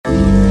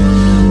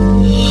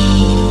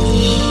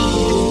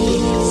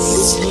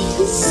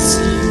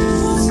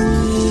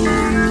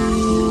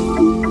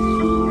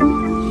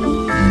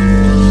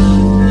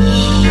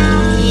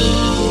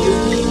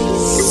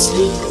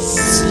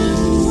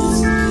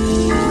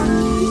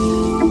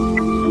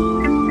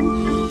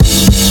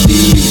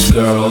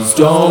girls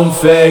don't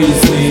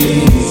faze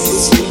me.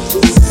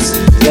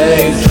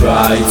 They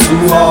try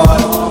too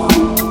hard.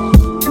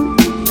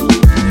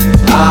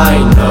 I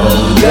know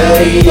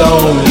they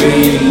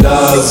only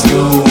love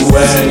you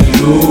when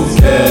you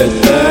get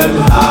them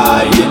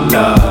high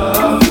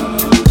enough.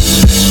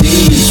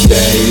 These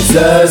days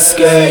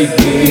escape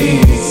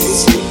me,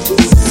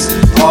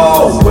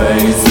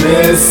 always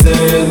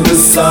missing the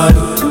sun.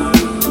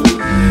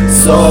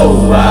 So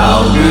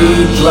I'll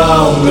be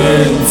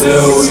drowning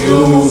till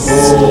you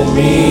pull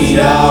me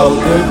out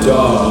the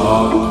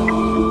dark.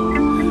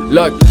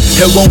 Look,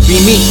 it won't be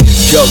me,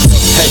 jokes,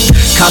 hey,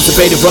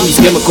 constipated from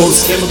these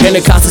chemicals, in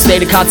a constant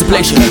state of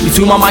contemplation,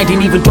 between my mind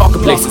and even darker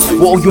places.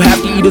 Well, all you have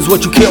to eat is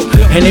what you kill,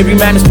 and every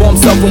man is for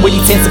himself and what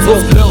he tends to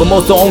feel. But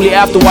most are only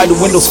after why the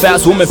windows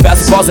fast, women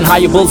faster cars and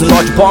higher bills and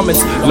large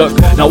apartments. Look,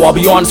 now I'll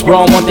be honest,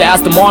 bro, I want to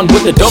ask them on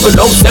with the 007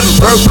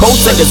 fur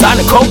coats and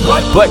designer coat.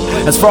 But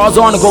as far as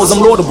honor goes,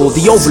 I'm laudable,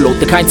 the overload,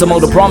 the kind some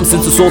older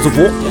promises to souls of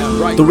war.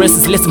 The rest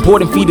is less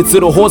important, feed it to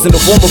the horse in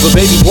the form of a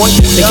baby boy.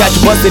 They catch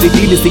a bus to the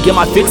dealers to get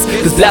my fix,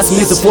 cause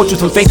blasphemy is a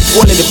fortress when faith is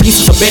falling to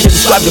pieces. I better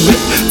describe the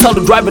myth, tell the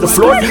driver to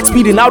floor it,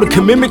 speeding out a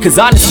commitment, cause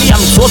honestly I'm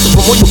exhausted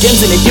from all your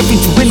games and they're giving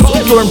to really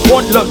you're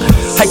important. Look,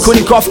 I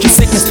couldn't cough your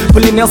sickness,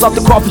 pulling nails out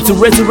the coffin to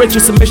resurrect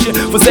your submission,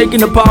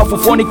 forsaking the powerful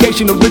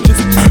fornication of riches.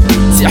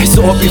 See, I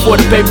saw it before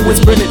the paper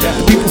was printed.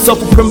 The people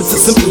suffer primitive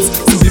symptoms,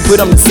 simply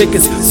put I'm the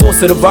sickest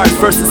source of the virus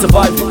first to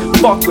survive it.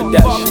 Fuck with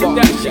that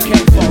shit,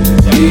 can't fuck with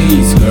that.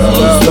 These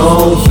girls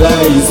don't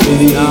faze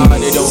me. Nah,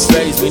 they don't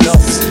faze me, no.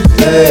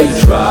 They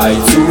try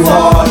too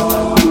hard.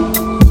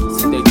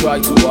 They try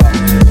too hard.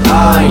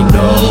 I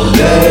know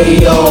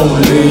they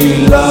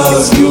only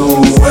love you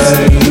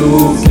when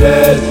you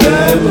get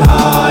them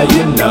high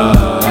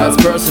enough. That's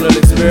personal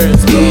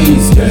experience, bro.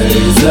 These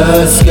days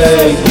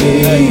escape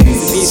me.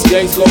 These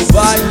days go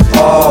by,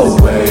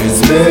 always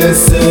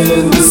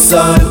missing the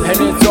sun, and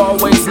it's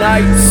always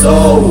night.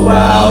 So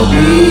I'll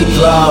be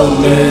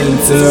drowning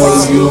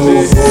till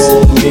you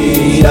pull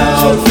me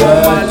out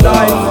the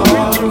dark.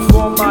 Reaching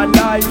for my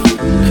life.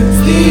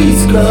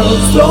 These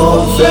girls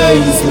don't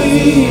faze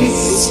me.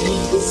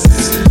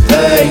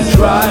 They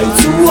try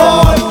too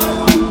hard.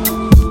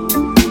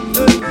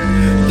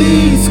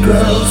 These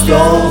girls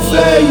don't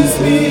faze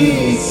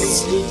me.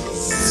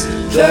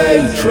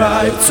 They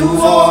try too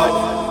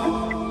hard.